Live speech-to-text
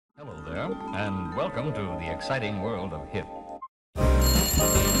America, and welcome to the exciting world of hip.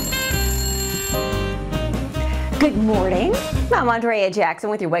 Good morning. I'm Andrea Jackson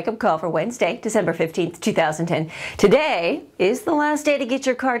with your wake-up call for Wednesday, December 15th, 2010. Today is the last day to get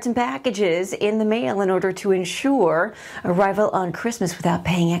your cards and packages in the mail in order to ensure arrival on Christmas without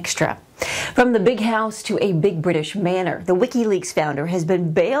paying extra. From the big house to a big British manor, the WikiLeaks founder has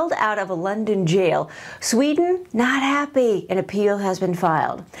been bailed out of a London jail. Sweden, not happy. An appeal has been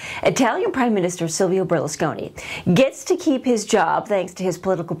filed. Italian Prime Minister Silvio Berlusconi gets to keep his job thanks to his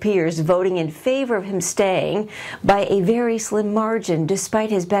political peers voting in favor of him staying by a very slim margin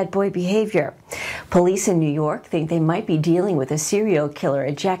despite his bad boy behavior. Police in New York think they might be dealing with a serial killer,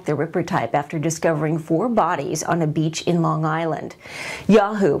 a Jack the Ripper type, after discovering 4 bodies on a beach in Long Island.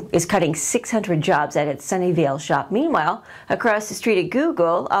 Yahoo is cutting 600 jobs at its Sunnyvale shop. Meanwhile, across the street at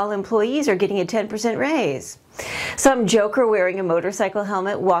Google, all employees are getting a 10% raise. Some joker wearing a motorcycle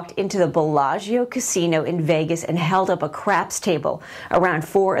helmet walked into the Bellagio Casino in Vegas and held up a craps table around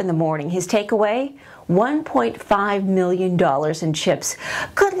 4 in the morning. His takeaway? $1.5 million in chips.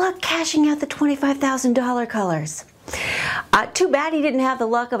 Good luck cashing out the $25,000 colors. Too bad he didn't have the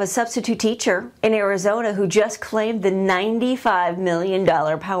luck of a substitute teacher in Arizona who just claimed the $95 million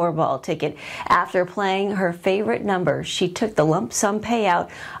Powerball ticket. After playing her favorite number, she took the lump sum payout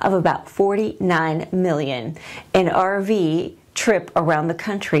of about $49 million. An RV trip around the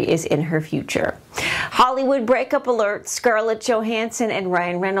country is in her future. Hollywood breakup alert. Scarlett Johansson and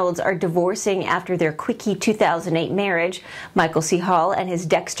Ryan Reynolds are divorcing after their quickie 2008 marriage. Michael C. Hall and his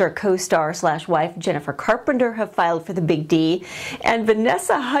Dexter co-star / wife Jennifer Carpenter have filed for the Big D. And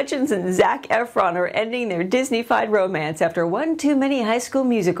Vanessa Hudgens and Zac Efron are ending their Disney-fied romance after one too many High School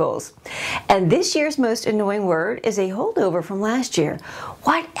Musicals. And this year's most annoying word is a holdover from last year.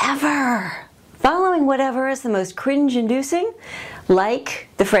 Whatever. Following whatever is the most cringe-inducing, like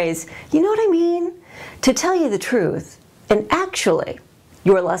the phrase, you know what I mean? To tell you the truth, and actually,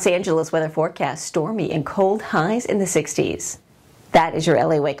 your Los Angeles weather forecast, stormy and cold, highs in the 60s. That is your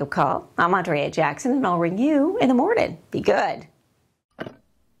LA Wake Up Call. I'm Andrea Jackson, and I'll ring you in the morning. Be good.